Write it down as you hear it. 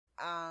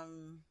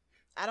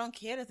I don't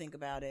care to think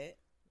about it.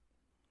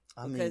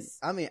 I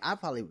mean, I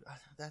probably,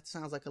 that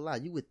sounds like a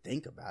lot. You would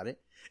think about it.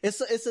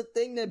 It's a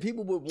thing that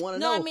people would want to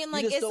know. No, I mean,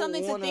 like, it's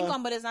something to think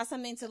on, but it's not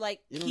something to, like,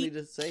 you don't need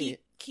to say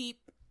it. Keep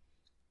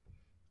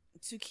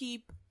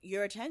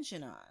your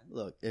attention on.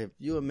 Look, if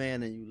you're a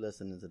man and you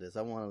listening to this,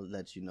 I want to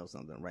let you know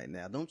something right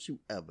now. Don't you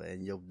ever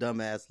in your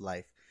dumbass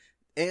life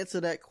answer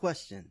that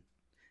question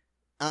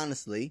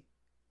honestly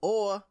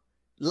or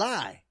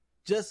lie.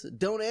 Just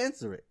don't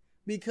answer it.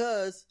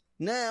 Because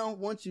now,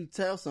 once you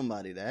tell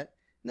somebody that,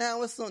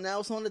 now it's on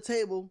the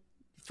table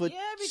for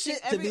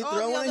shit to be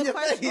thrown in your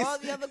face. All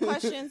the other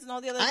questions and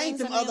all the other I ain't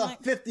things. them other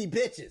 50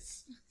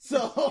 bitches.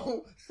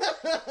 So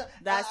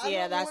that's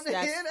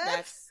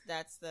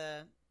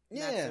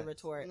the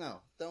retort. No,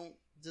 don't.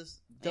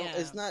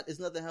 It's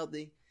nothing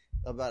healthy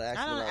about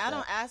asking. I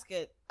don't ask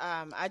it.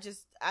 I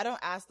don't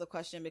ask the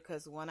question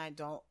because one, I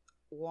don't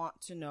want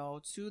to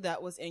know. Two,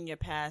 that was in your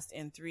past,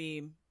 and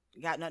three,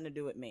 got nothing to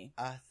do with me.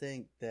 I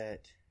think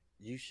that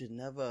you should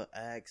never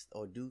ask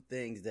or do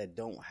things that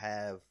don't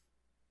have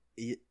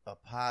a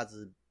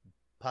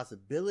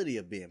possibility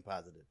of being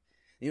positive.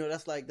 You know,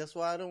 that's why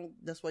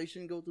you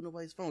shouldn't go through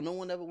nobody's phone. No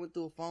one ever went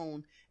through a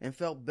phone and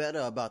felt better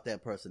about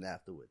that person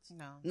afterwards.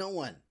 No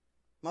one.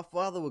 My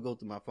father would go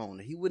through my phone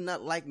and he would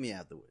not like me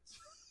afterwards.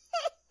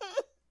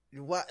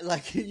 Why?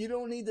 Like, you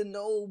don't need to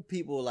know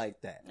people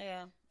like that.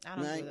 Yeah, I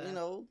don't do that. You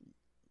know,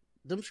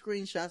 them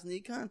screenshots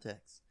need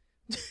context.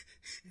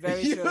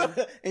 Very true.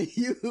 And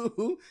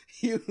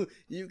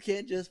you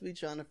can't just be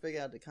trying to figure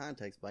out the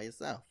context by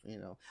yourself, you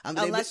know. I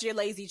mean, unless you're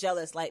lazy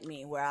jealous like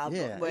me, where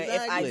exactly.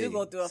 If I do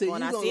go through a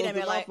phone, I see them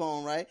and like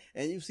phone, right?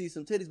 And you see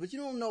some titties, but you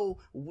don't know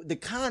the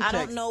context. I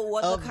don't know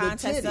what the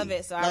context of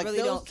it, so I really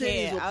don't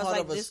care. I was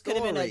like, this could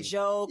have been a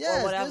joke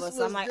or whatever.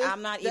 So I'm like,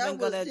 I'm not even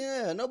gonna.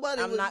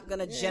 I'm not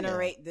gonna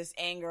generate this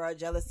anger or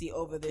jealousy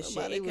over this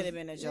shit. It could have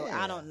been a joke.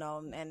 I don't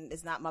know, and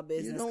it's not my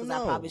business because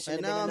I probably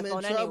shouldn't have been in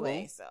the phone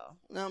anyway. So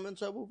now I'm in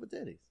trouble for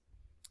titties.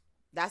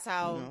 That's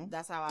how.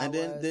 That's how I. And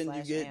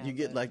then you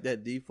get like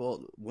that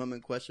default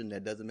woman question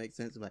that doesn't make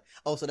sense. I'm like,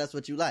 oh, so that's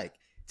what you like,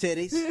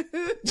 titties?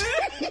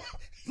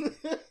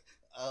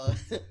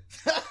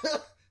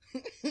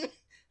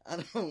 I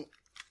don't.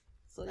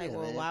 So like, yeah,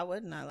 well, man. why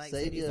wouldn't I like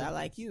titties? I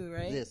like you,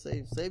 right? Yeah,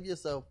 save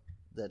yourself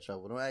that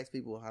trouble. Don't ask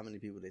people how many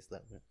people they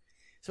slept with,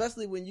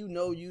 especially when you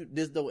know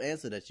there's no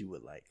answer that you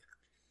would like.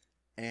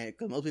 And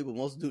because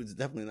most dudes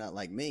definitely not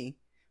like me.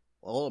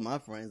 All of my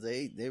friends,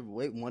 they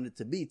wanted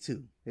to be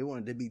two. They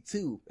wanted to be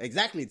two,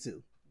 exactly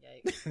two.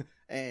 Yikes.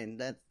 And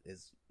that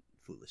is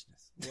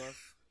foolishness.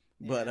 Woof.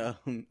 Yeah.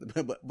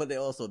 But they're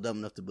also dumb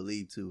enough to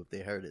believe too if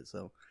they heard it.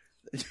 So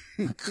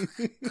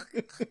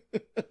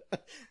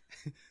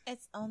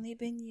it's only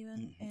been you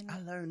and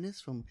I learned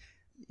this from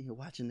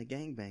watching the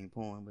gangbang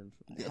porn.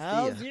 But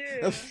hell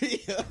yeah.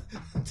 Afiya,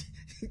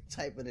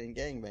 type it in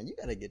gangbang. You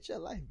gotta get your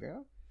life,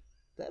 girl.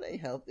 That ain't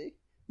healthy.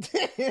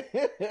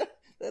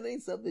 That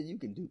ain't something you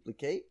can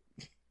duplicate.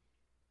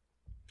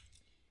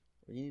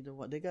 You need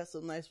to. They got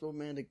some nice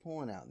romantic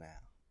porn out now.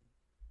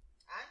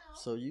 I know.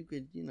 So you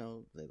could,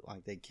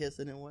 they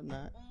kissing and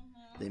whatnot.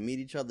 Mm-hmm. They meet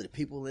each other. The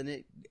people in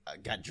it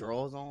got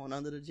drawers on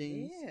under the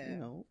jeans. Yeah. You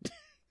know.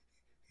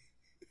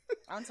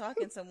 I'm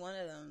talking to one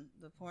of them,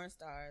 the porn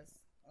stars,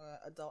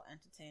 adult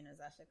entertainers,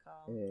 I should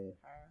call her.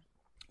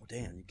 Well,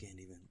 damn, you can't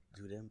even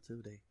do them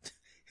too.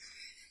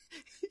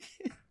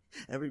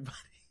 Everybody,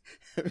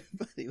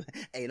 like,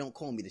 hey, don't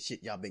call me the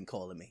shit y'all been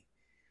calling me.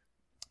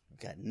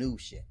 Got new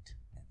shit.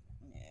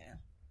 Yeah.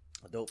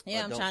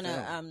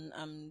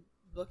 I'm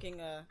booking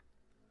a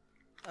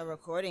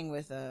recording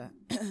with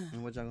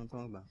And what y'all gonna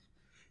talk about?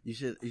 You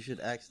should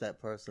ask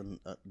that person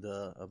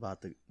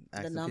about the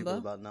number? People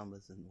about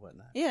numbers and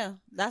whatnot. Yeah,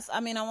 I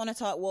want to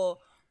talk. Well,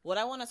 what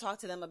I want to talk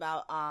to them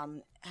about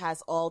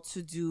has all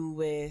to do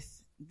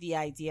with the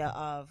idea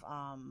of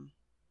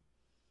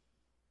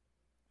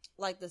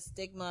like the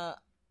stigma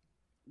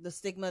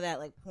that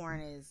like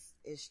porn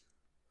is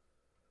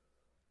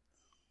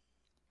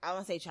I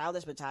won't say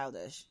childish, but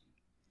childish.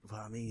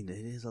 Well, I mean,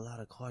 it is a lot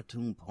of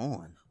cartoon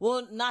porn.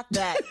 Well, not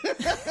that.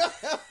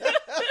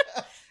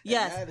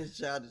 Yes, and that is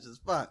childish as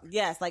fuck.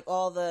 Yes, like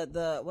all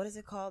the what is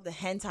it called, the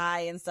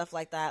hentai and stuff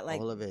like that.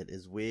 Like all of it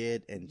is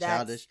weird and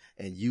childish,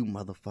 and you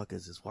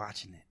motherfuckers is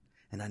watching it,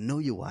 and I know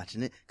you're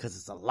watching it because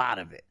it's a lot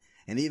of it.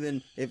 And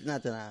even if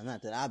not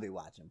that I'll be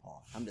watching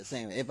porn, I'm just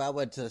saying if I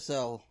were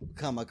to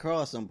come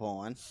across some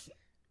porn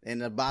in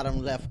the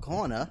bottom left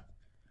corner,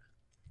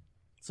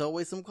 it's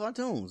always some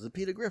cartoons. The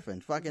Peter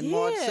Griffin, fucking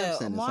Marge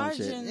Simpson, or some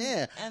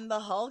shit. And the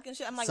Hulk and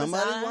shit. I'm like,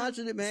 somebody's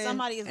watching it, man.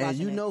 Somebody is watching it, and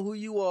you know who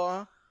you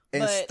are.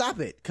 And but stop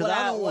it, because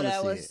I don't want to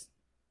see it.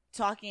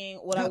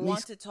 I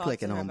want to talk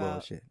clicking to her on about.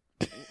 Bullshit.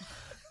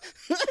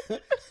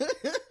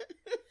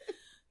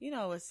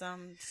 With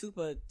some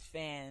super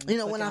fan.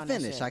 When I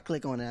finish, I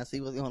click on it. I see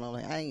what's going on.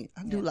 Like,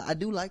 I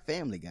do like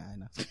Family Guy.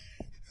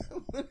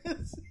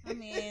 I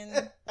mean,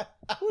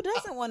 who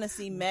doesn't want to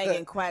see Meg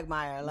and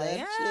Quagmire? Like,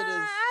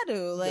 I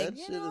do. Like, that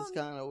shit is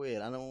kind of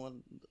weird. I don't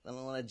want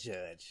to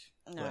judge.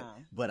 No.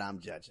 But I'm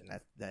judging.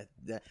 That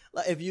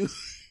like if you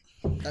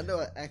I know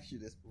I asked you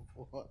this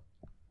before.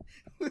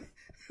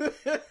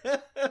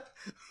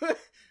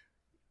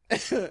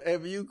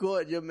 If you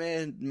caught your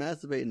man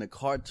masturbating to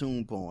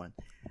cartoon porn,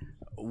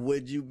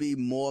 would you be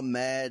more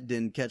mad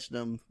than catch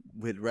them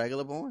with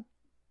regular porn?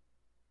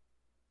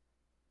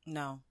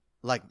 No.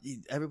 Like,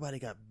 everybody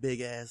got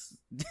big ass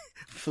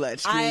flat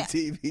screen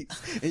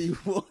TVs, and you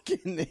walk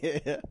in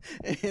there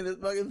and it's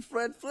fucking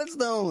Fred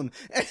Flintstone.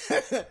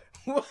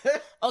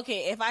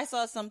 Okay, if I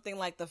saw something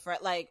like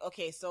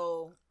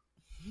so.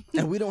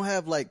 And we don't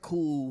have like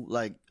cool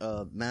like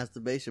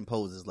masturbation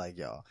poses like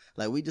y'all.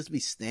 Like, we just be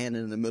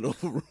standing in the middle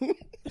of a room.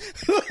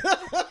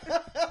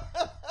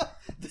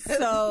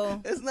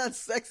 So it's not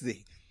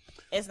sexy.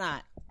 It's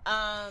not.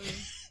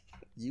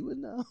 You would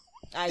know.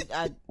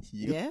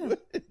 Yeah.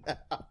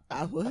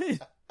 I would.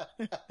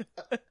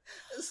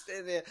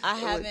 Stand there. I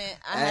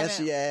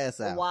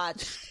haven't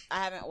watched.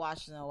 I haven't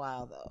watched in a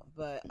while though.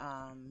 But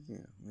yeah,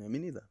 me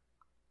neither.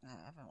 I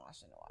haven't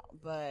watched in a while.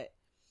 But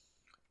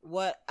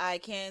what I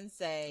can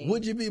say,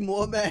 would you be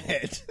more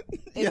mad?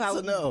 Yes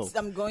or no?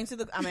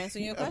 I'm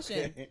answering your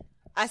question. Okay.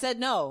 I said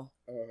no.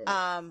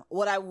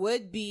 What I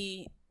would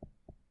be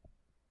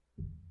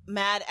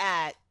mad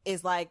at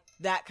is like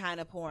that kind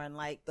of porn,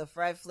 like the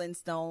Fred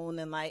Flintstone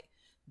and like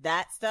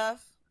that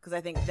stuff, because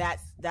I think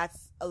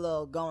that's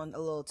going a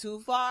little too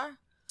far.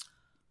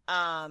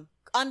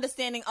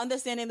 Understanding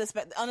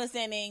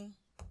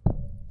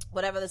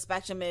whatever the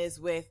spectrum is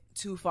with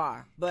too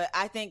far, but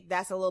I think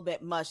that's a little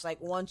bit much.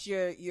 Like, once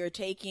you're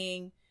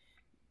taking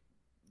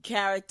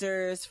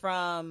characters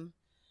from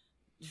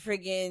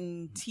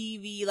friggin'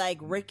 TV like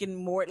Rick and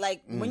Morty,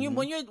 like when you're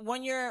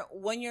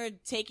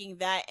taking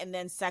that and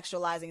then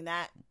sexualizing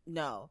that,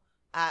 no,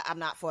 I'm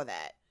not for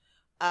that.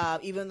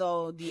 Even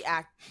though the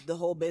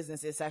whole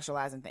business is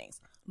sexualizing things,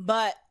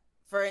 but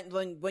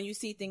when you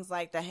see things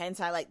like the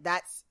hentai, like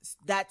that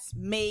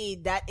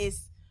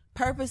is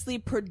purposely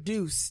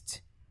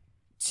produced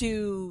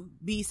to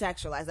be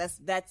sexualized.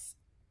 That's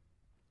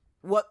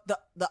what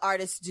the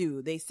artists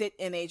do. They sit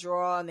and they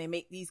draw and they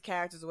make these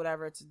characters or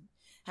whatever to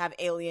have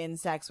alien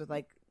sex with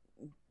like.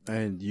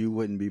 And you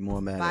wouldn't be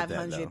more mad at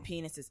that, 500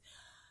 penises.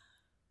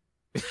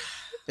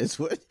 It's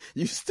what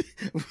you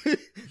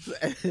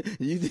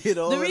you did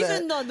all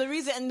that.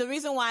 The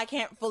reason why I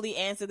can't fully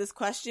answer this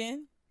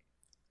question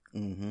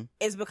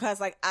is because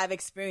like I've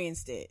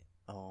experienced it.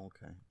 Oh,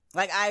 okay.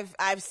 Like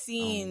I've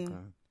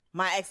seen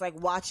my ex like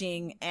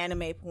watching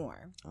anime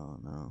porn. Oh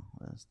no.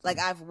 Like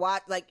I've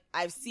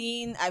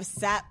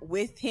sat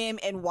with him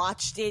and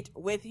watched it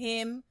with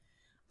him.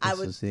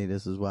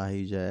 This is why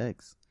he's your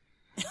ex.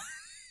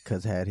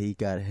 Cause had he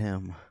got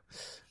him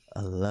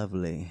a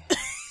lovely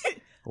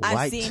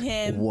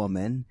white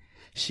woman,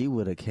 she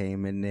would have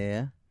came in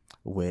there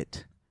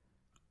with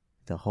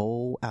the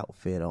whole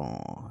outfit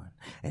on,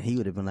 and he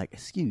would have been like,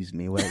 "Excuse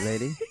me, white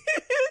lady,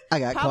 I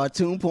got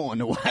cartoon porn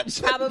to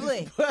watch."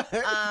 Probably.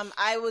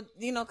 I would,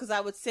 because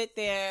I would sit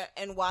there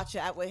and watch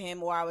it with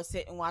him, or I would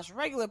sit and watch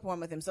regular porn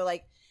with him. So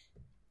like,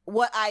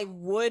 what I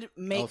would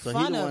make fun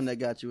of. So he the one that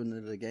got you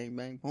into the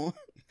gangbang porn?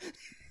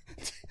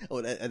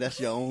 Oh, that's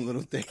your own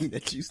little thing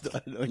that you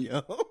started on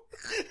your own.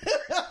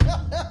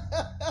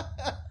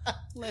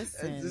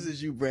 Listen, this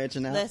is you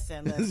branching out.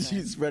 Listen. This is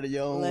you spreading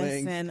your own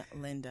wings. Listen,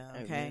 Linda.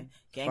 Okay,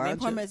 gangbang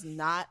porn is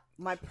not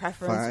my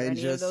preference. Or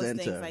any of those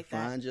things like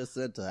that. Find your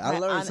center. I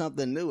learn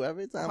something new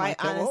every time I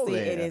come over here. Quite honestly,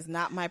 it is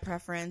not my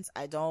preference.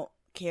 I don't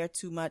care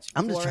too much.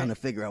 I'm just trying to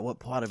figure out what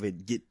part of it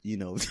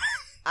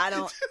I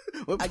don't.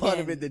 What part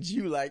of it that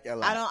you like a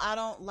lot?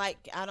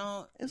 I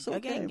don't. It's okay,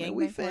 again, man.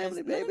 We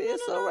family, baby.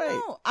 It's all right.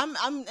 No.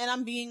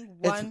 I'm being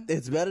one.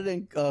 It's better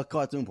than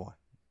cartoon porn.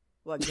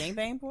 What,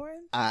 gangbang porn?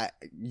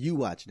 You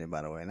watching it,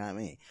 by the way, not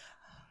me.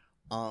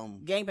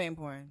 Gangbang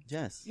porn.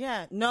 Yes.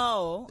 Yeah.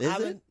 No. Is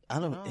it? I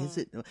don't. No. Is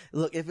it?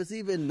 Look, if it's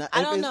even. Not,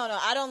 I don't know. No,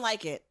 I don't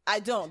like it. I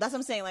don't. That's what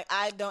I'm saying. Like,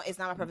 I don't. It's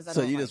not my preference.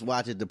 So you just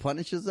watch it to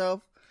punish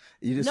yourself?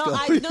 You just no. No.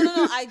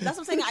 That's what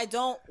I'm saying. I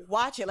don't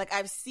watch it. Like,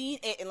 I've seen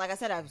it, and like I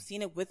said, I've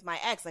seen it with my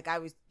ex. Like, I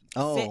was.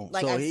 So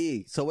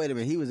wait a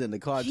minute. He was into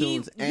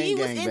cartoons and he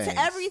was into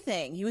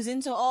everything. He was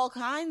into all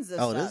kinds of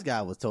stuff. Oh, this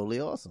guy was totally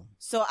awesome.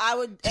 So I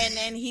would, and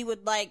then he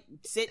would like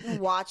sit and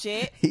watch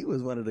it. He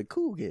was one of the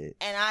cool kids.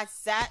 And I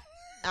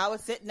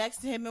would sit next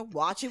to him and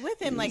watch it with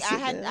him. Like I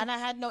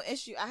had no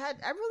issue. I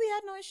really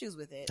had no issues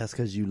with it. That's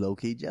because you low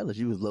key jealous.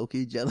 You was low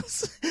key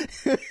jealous.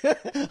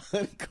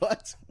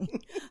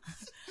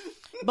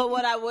 But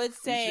what I would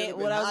say,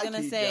 what I was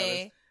gonna say.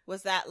 Jealous.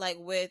 Was that like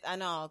I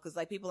know, because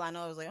like people I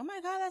know was like, oh my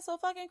god, that's so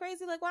fucking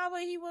crazy. Like, why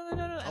would he?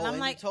 And I'm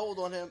like, you told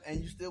on him,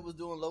 and you still was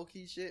doing low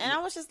key shit. And I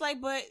was just like,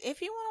 but if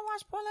he want to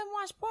watch porn, let him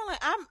watch porn.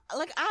 Like, I'm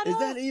like, I don't. Is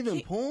that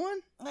even porn?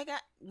 Like,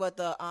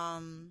 the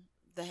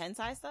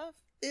hentai stuff?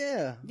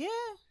 Yeah. Yeah.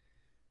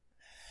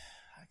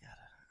 I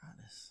gotta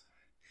honest.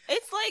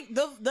 It's like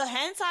the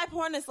hentai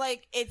porn is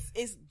like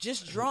it's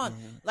just drawn.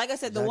 Yeah. Like I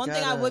said, the one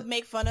thing I would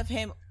make fun of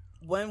him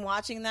when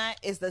watching that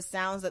is the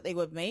sounds that they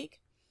would make,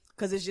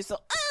 because it's just so.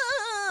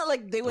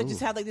 Like they would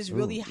just have like this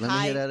really high. Let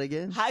me hear that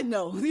again. High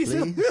no. Please?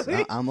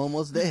 I'm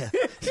almost there.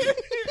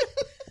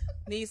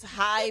 these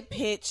high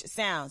pitched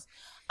sounds.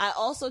 I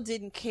also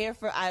didn't care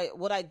for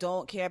what I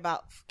don't care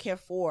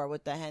for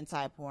with the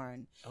hentai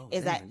porn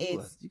is that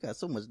you got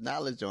so much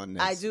knowledge on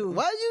this. I do.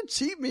 Why you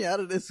cheat me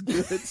out of this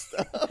good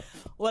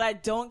stuff? What I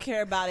don't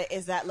care about it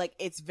is that like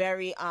it's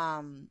very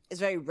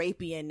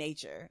rapey in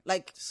nature,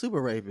 like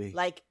super rapey.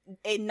 Like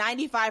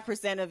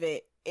 95% of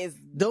it is.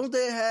 Don't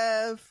they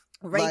have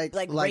rape?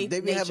 Like rape they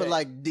be having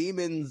like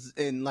demons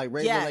and like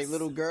raping like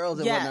little girls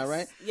and whatnot,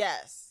 right?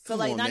 Yes. So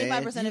like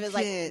 95% of it is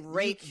like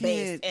rape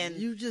based, and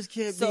you just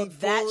can't be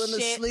falling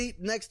asleep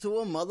next to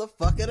a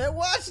motherfucker that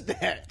watched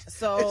that.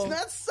 So it's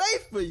not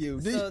safe for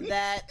you. So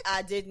that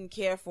I didn't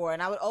care for,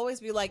 and I would always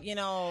be like,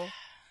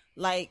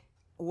 like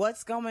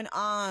what's going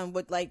on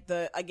with like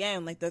the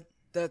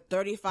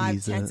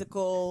 35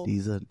 tentacle.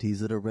 These are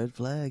the red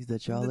flags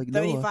that y'all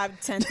ignore.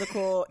 35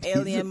 tentacle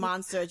alien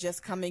monster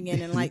just coming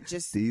in and like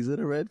just. These are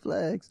the red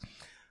flags.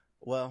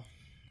 Well,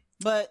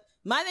 but.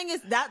 My thing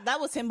is that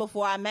was him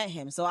before I met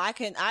him, so I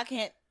can't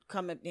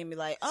come and be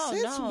like, oh,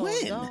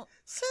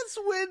 since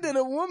when did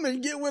a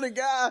woman get with a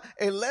guy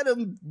and let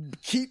him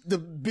be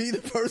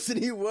the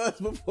person he was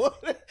before?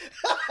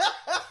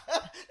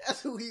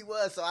 That's who he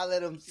was, so I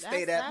let him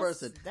stay that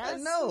person.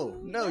 No,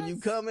 you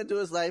come into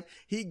his life,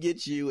 he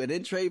gets you, and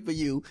in trade for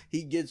you,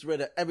 he gets rid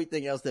of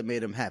everything else that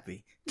made him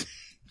happy.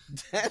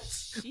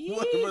 That's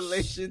what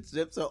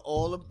relationships are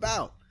all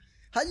about.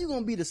 How you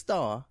gonna be the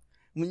star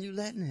when you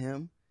letting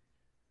him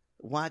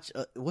watch,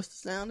 what's the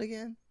sound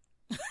again?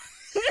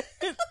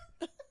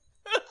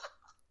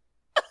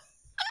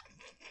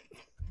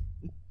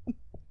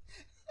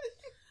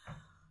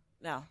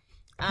 No.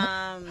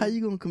 How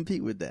you gonna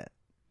compete with that?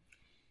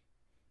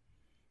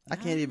 I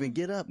can't even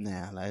get up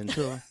now, like,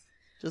 until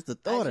just the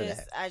thought of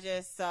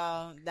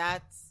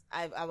that.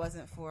 I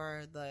wasn't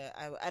for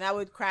and I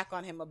would crack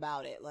on him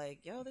about it, like,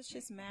 yo, this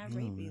shit's mad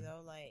rapey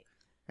though, like.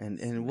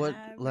 And what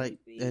like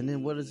rapey. And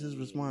then what is his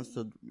response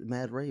to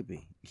mad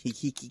rapey?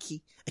 He's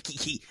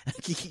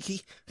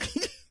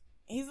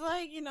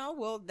like,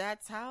 well,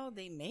 that's how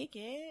they make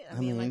it. I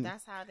mean, like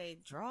that's how they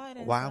draw it.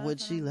 Why would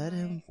she let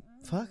him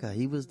fuck her?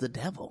 He was the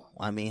devil.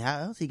 I mean, how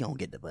else he gonna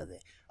get the pussy?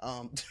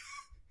 I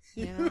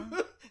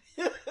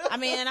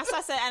mean, and that's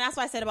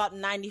why I said about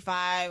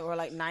 95 or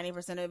like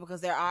 90% of it,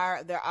 because there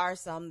are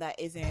some that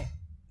isn't.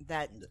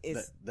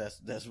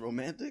 That's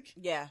romantic.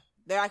 Yeah.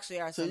 There actually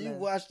are some. So you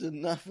watched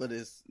enough of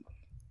this.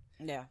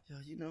 Yeah. Yo,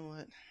 you know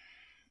what?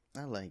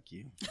 I like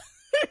you.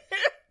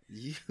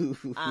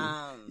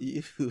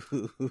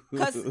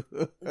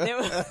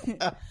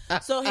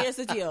 So here's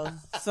the deal.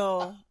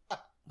 So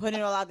putting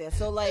it all out there.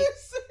 So like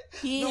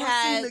they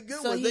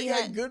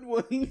got good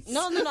ones.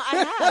 No,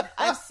 I have.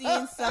 I've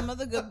seen some of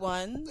the good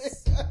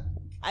ones.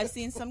 I've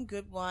seen some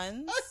good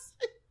ones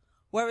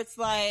where it's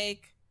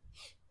like.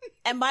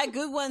 And by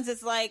good ones,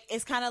 it's like,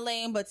 it's kind of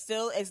lame, but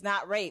still it's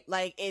not rape.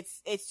 Like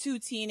it's two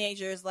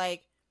teenagers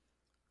like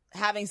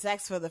having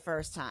sex for the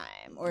first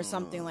time or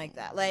something like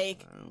that.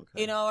 Like,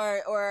 okay.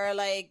 Or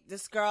like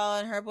this girl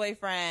and her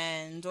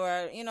boyfriend,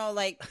 or,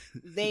 like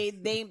they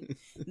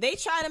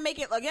try to make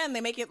it, again,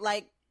 they make it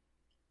like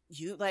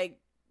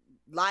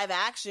live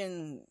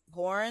action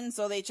porn.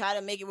 So they try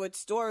to make it with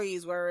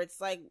stories where it's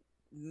like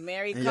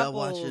married couples. Y'all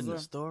watching the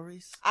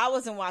stories? I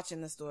wasn't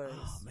watching the stories.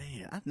 Oh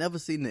man, I've never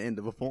seen the end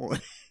of a porn.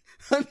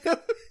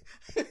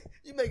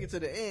 You make it to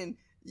the end,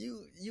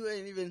 you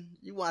ain't even,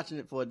 you watching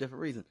it for a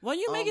different reason. When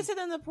you make it to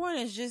the end of the porn,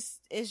 it's just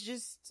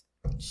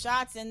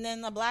shots and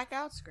then a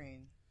blackout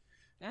screen.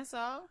 That's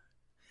all.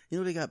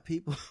 They got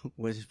people,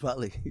 which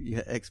probably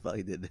your ex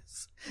probably did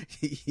this.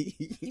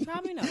 You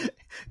probably know.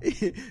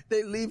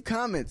 They leave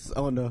comments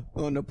on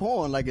the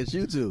porn like it's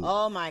YouTube.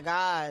 Oh my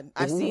God,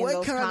 I've seen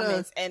those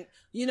comments, and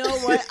you know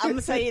what? I'm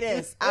gonna tell you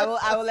this. I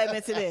will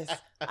admit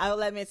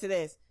to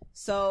this.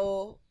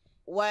 So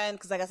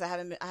because like I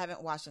said, I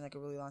haven't watched in like a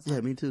really long time.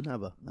 Yeah, me too.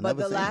 Never. But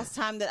the last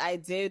time that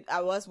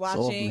I was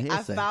watching,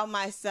 I found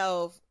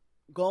myself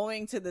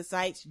going to the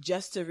sites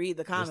just to read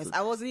the comments.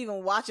 I wasn't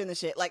even watching the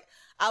shit. Like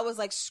I was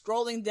like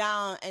scrolling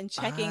down and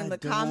checking the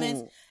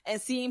comments and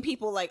seeing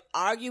people like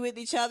argue with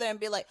each other and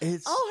be like,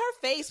 "Oh,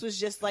 her face was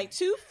just like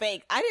too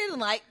fake. I didn't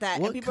like that."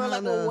 And people are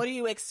like, "Well, what do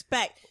you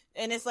expect?"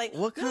 And it's like,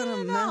 what kind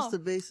of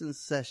masturbation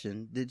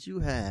session did you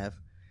have?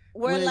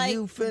 Where when like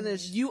you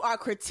finished, you are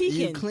critiquing.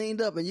 You cleaned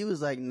up and you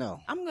was like, "No,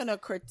 I'm gonna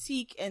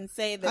critique and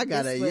say that I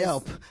gotta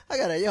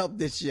Yelp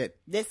this shit.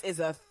 This is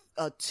a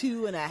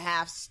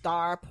 2.5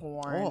 star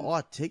porn. Oh,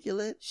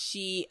 articulate.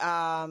 She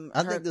I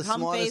think the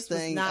smartest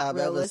thing I've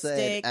ever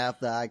said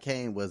after I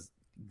came was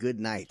 "good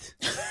night."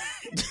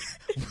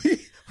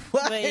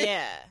 But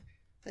yeah.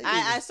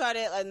 I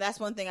started, and that's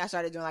one thing I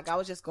started doing. Like, I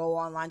would just go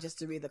online just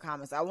to read the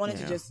comments. I wanted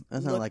to just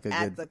look like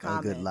at the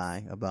comments. A good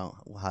lie about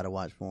how to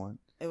watch porn.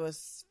 It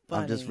was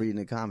funny. I'm just reading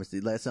the comments.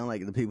 That sound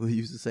like the people who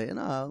used to say,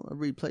 "No, I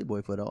read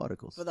Playboy for the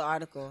articles." But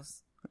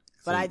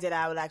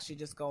I would actually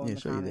just go in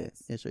the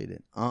comments. Yeah, sure you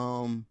did.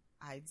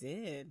 I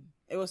did.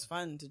 It was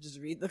fun to just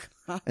read the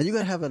comments. And you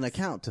gotta have an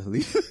account to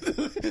leave.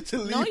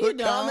 No, you don't.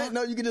 Comment?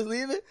 No, you can just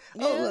leave it.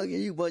 Yeah. Oh,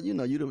 look, but you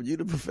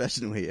the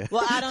professional here.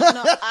 Well, I don't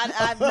know.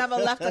 I've never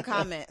left a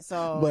comment,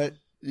 so. But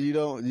you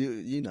don't.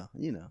 You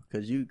know,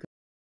 because you.